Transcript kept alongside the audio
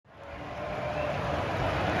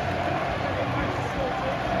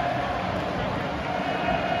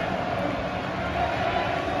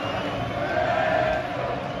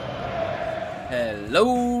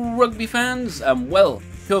Hello rugby fans and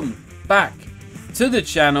welcome back to the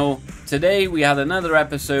channel. Today we had another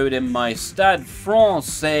episode in my Stade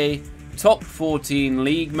Francais top 14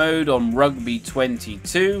 league mode on Rugby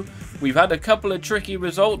 22. We've had a couple of tricky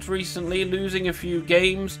results recently, losing a few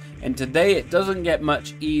games, and today it doesn't get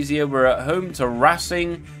much easier. We're at home to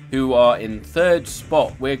Racing, who are in 3rd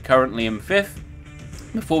spot. We're currently in 5th.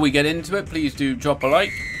 Before we get into it, please do drop a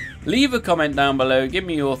like. Leave a comment down below, give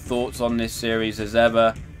me your thoughts on this series as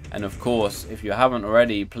ever, and of course, if you haven't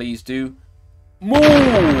already, please do move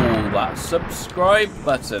that subscribe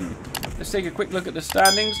button. Let's take a quick look at the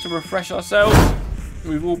standings to refresh ourselves.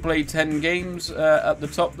 We've all played 10 games at the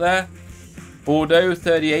top there. Bordeaux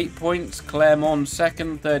 38 points, Clermont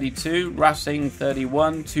 2nd 32, Racing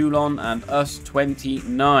 31, Toulon and us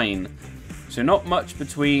 29. So not much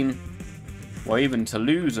between. Well, even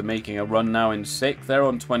Toulouse are making a run now in 6th. They're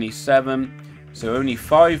on 27. So only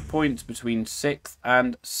 5 points between 6th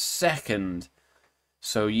and 2nd.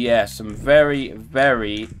 So yeah, some very,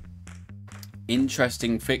 very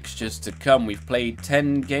interesting fixtures to come. We've played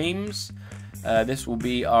 10 games. This will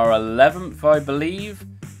be our 11th, I believe.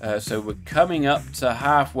 So we're coming up to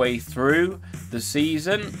halfway through the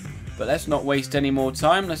season. But let's not waste any more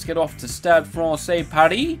time. Let's get off to Stade Francais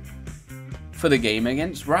Paris for the game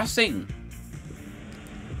against Racing.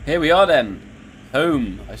 Here we are then,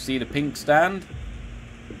 home. I see the pink stand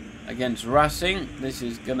against Racing. This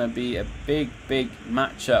is going to be a big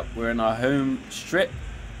matchup. We're in our home strip,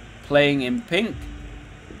 playing in pink,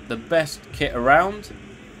 the best kit around.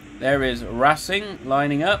 There is Racing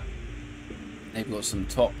lining up. They've got some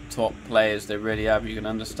top players, they really have. You can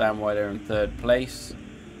understand why they're in 3rd place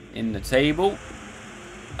in the table.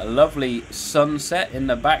 A lovely sunset in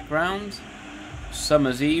the background,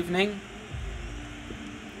 summer's evening,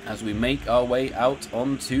 as we make our way out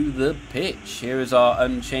onto the pitch. Here is our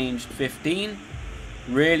unchanged 15.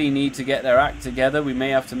 Really need to get their act together. We may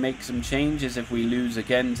have to make some changes if we lose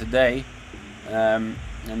again today. And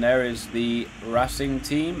there is the Racing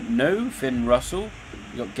team. No Finn Russell.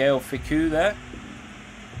 You've got Gael Ficou there.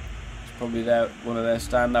 It's probably one of their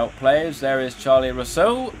standout players. There is Charlie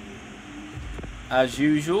Rousseau, as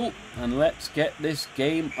usual. And let's get this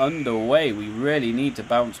game underway. We really need to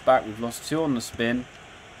bounce back. We've lost 2 on the spin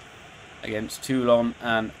against Toulon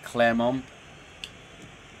and Clermont.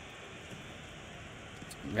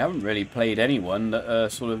 We haven't really played anyone that are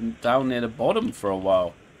sort of down near the bottom for a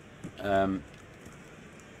while.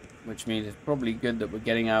 Which means it's probably good that we're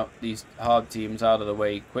getting out these hard teams out of the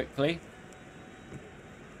way quickly.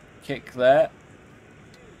 Kick there.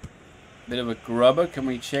 Bit of a grubber. Can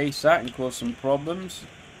we chase that and cause some problems?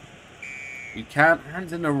 We can't.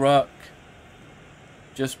 Hands in the ruck.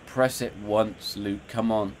 Just press it once, Luke.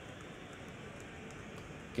 Come on.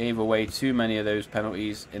 Gave away too many of those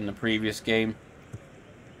penalties in the previous game.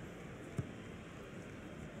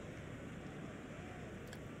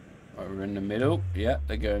 Right, we're in the middle. Yeah,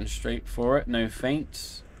 they're going straight for it. No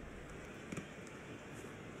feints.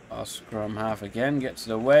 Our scrum half again gets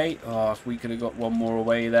it away. Oh, if we could have got one more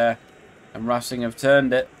away there. And Racing have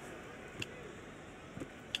turned it.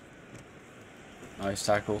 Nice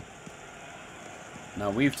tackle. Now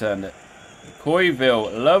we've turned it.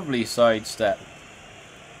 Coyville, lovely sidestep.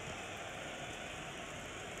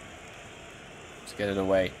 Get it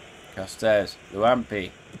away. Castes,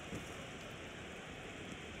 Luampi.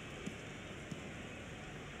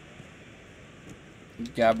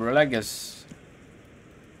 Gabrielegas.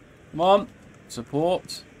 Come on.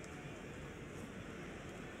 Support.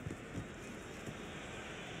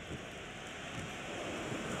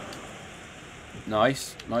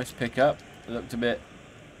 Nice. Nice pickup. It looked a bit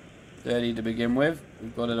dirty to begin with.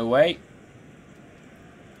 We've got it away.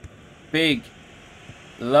 Big.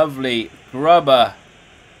 Lovely grubber.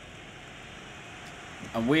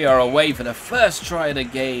 And we are away for the first try of the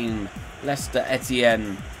game. Lester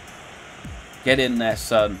Etienne. Get in there,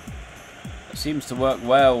 son. It seems to work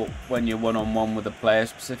well when you're one-on-one with a player,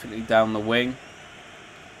 specifically down the wing.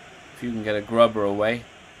 If you can get a grubber away.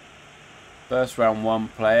 First round 1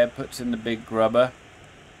 player puts in the big grubber.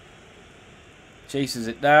 Chases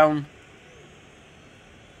it down.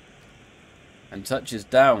 And touches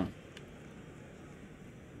down.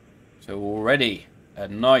 So already a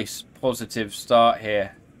nice positive start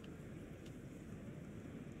here.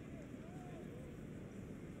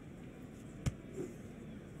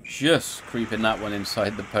 Just creeping that one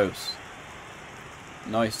inside the post.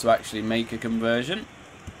 Nice to actually make a conversion.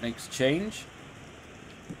 Makes a change.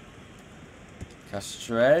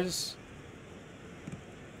 Castres.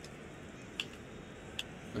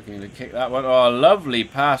 Looking to kick that one. Oh, lovely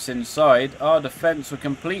pass inside. Our defence were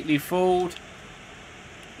completely fooled.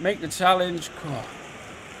 Make the challenge. Oh,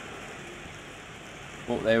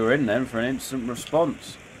 Thought they were in then for an instant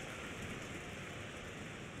response.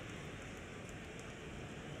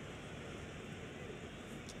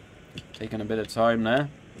 Taking a bit of time there.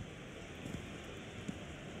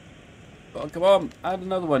 Oh, come on, add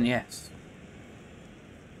another one, yes.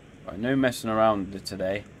 Right, no messing around with it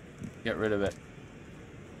today. Get rid of it.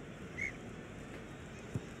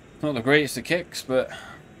 Not the greatest of kicks, but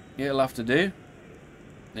it'll have to do.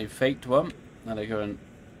 They faked one. Now they're going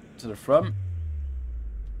to the front.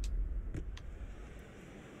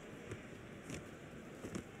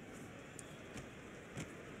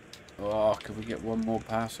 Oh, could we get one more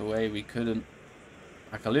pass away? We couldn't.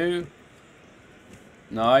 Akaloo.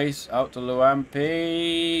 Nice. Out to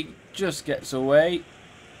Luampi. Just gets away.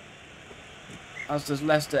 As does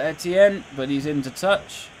Lester Etienne, but he's into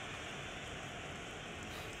touch.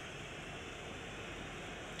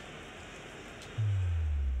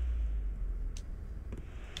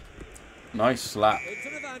 Nice slap.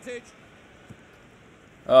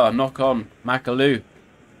 Oh, knock on. Makaloo.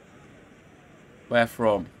 Where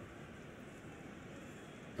from?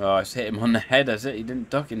 Oh, it's hit him on the head, has it? He didn't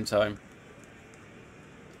duck in time.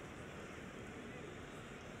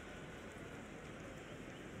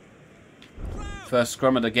 First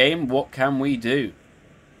scrum of the game. What can we do?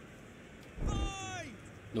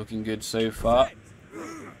 Looking good so far.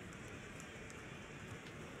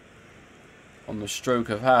 On the stroke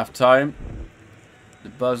of half time. The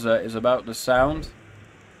buzzer is about to sound.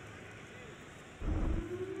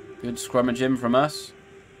 Good scrummaging from us.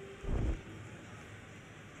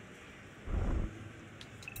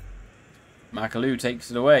 Makaloo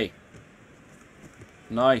takes it away.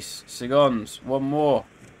 Nice. Sigons. One more.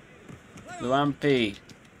 Luampi.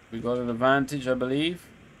 We got an advantage, I believe.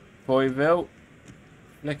 Poiville.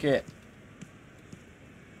 Flick it.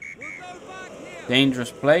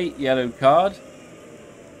 Dangerous play. Yellow card.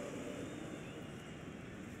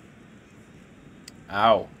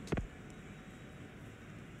 Ow.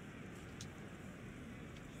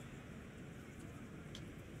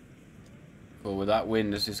 Well, with that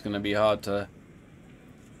wind, this is going to be hard to...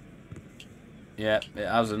 Yeah, it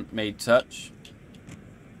hasn't made touch.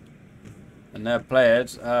 And their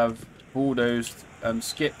players have bulldozed and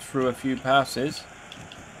skipped through a few passes.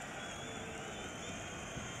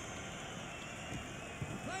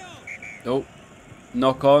 Oh,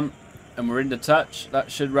 knock on. And we're into touch.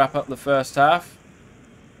 That should wrap up the first half.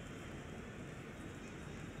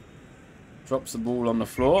 Drops the ball on the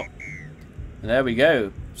floor. And there we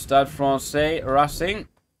go. Stade Francais Racing.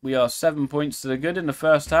 We are 7 points to the good in the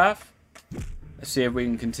first half. Let's see if we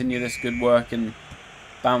can continue this good work and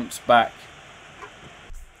bounce back.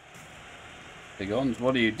 Sigons,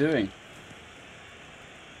 what are you doing?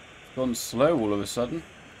 It's gone slow all of a sudden.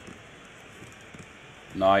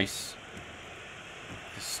 Nice.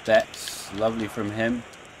 The steps. Lovely from him.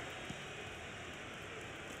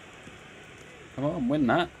 Come on, win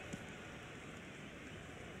that.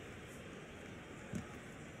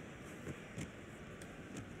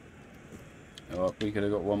 Oh, we could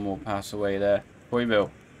have got one more pass away there. Poiville.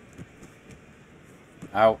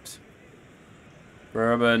 Out.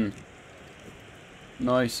 Bourbon.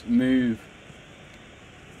 Nice move.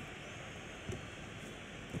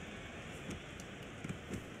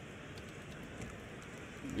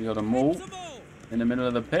 We got a maul in the middle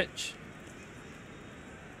of the pitch.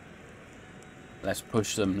 Let's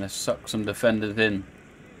push them. Let's suck some defenders in.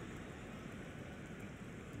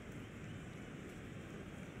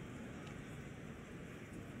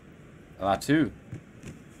 Latu.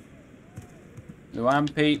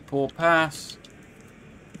 Luampi, poor pass.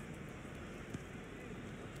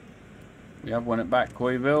 We have won it back,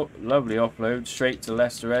 Coyville. Lovely offload, straight to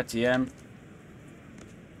Lester Etienne.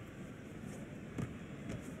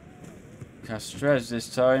 Castrez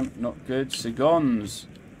this time, not good. Sigons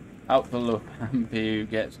out for Luampi, who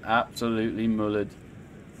gets absolutely mullered.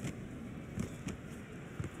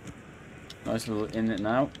 Nice little in and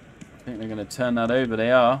out. I think they're going to turn that over.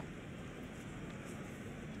 They are.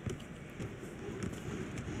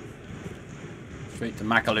 Straight to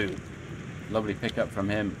Makaloo. Lovely pickup from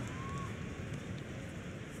him.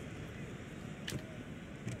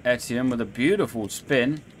 Etienne with a beautiful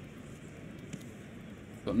spin.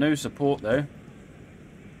 Got no support though.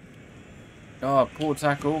 Oh, poor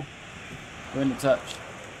tackle. We're in the touch.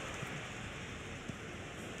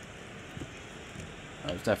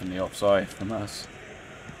 That was definitely offside from us.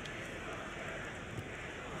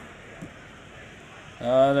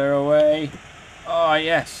 They're away. Oh,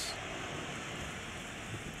 yes.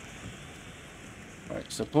 Right,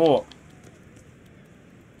 support.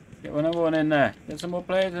 Get another one in there. Get some more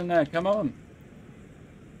players in there. Come on.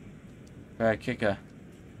 Fair kicker.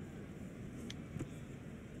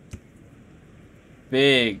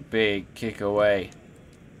 big, big kick away.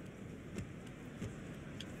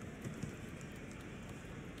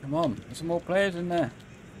 Come on, there's some more players in there.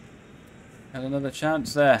 Had another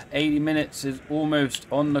chance there. 80 minutes is almost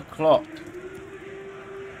on the clock.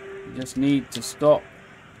 You just need to stop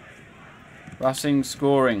Racing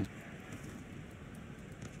scoring.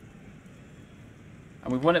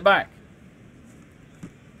 And we've won it back.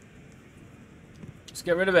 Let's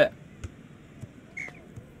get rid of it.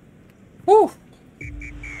 Woo!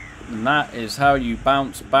 And that is how you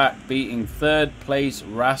bounce back, beating third place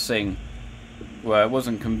Racing. Well, it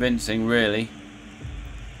wasn't convincing, really.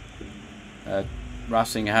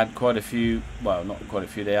 Racing had quite a few, well, not quite a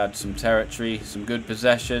few, they had some territory, some good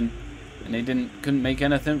possession, and they couldn't make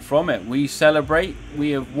anything from it. We celebrate,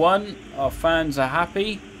 we have won, our fans are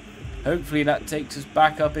happy. Hopefully that takes us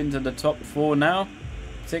back up into the top 4 now,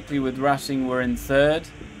 particularly with Racing, we're in 3rd.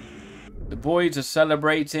 The boys are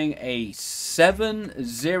celebrating a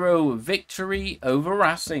 7-0 victory over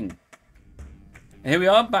Racing. Here we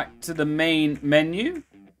are, back to the main menu.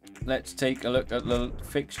 Let's take a look at the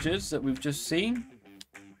fixtures that we've just seen.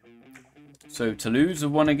 So Toulouse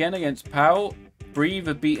have won again against Pau. Brive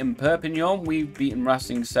have beaten Perpignan. We've beaten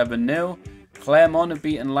Racing 7-0. Clermont have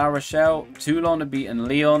beaten La Rochelle. Toulon have beaten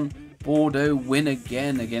Lyon. Bordeaux win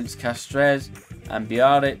again against Castres. And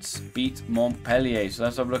Biarritz beat Montpellier. So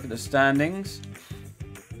let's have a look at the standings.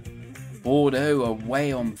 Bordeaux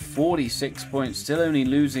away on 46 points, still only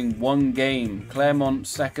losing 1 game. Clermont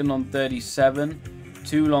 2nd on 37.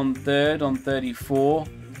 Toulon 3rd on 34.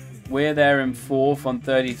 We're there in 4th on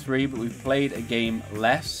 33, but we've played a game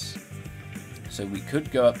less. So we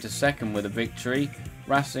could go up to 2nd with a victory.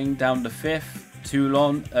 Racing down to 5th.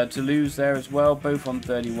 Toulouse there as well, both on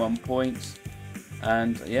 31 points.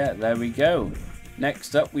 And yeah, there we go.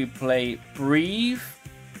 Next up we play Brive,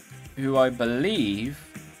 who I believe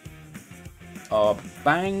are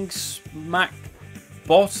bang smack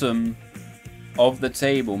bottom of the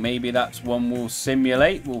table. Maybe that's one we'll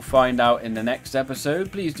simulate. We'll find out in the next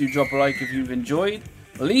episode. Please do drop a like if you've enjoyed.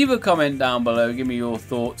 Leave a comment down below. Give me your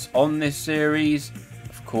thoughts on this series.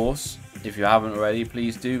 Of course, if you haven't already,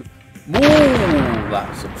 please do move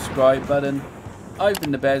that subscribe button. I've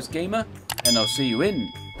been the Bears Gamer, and I'll see you in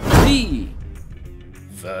the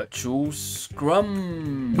virtual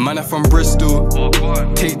scrum. Man, I'm from Bristol.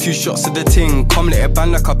 Take 2 shots of the ting. Come let it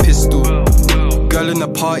bang like a pistol. Girl in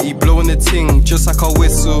the party, blowing the ting, just like a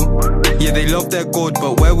whistle. Yeah, they love their gold,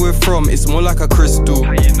 but where we're from, it's more like a crystal.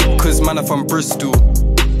 Cause man, I'm from Bristol.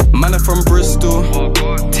 Man, I'm from Bristol.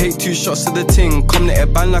 Take 2 shots of the ting. Come let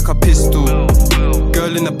it bang like a pistol.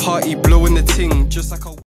 Girl in the party, blowing the ting, just like a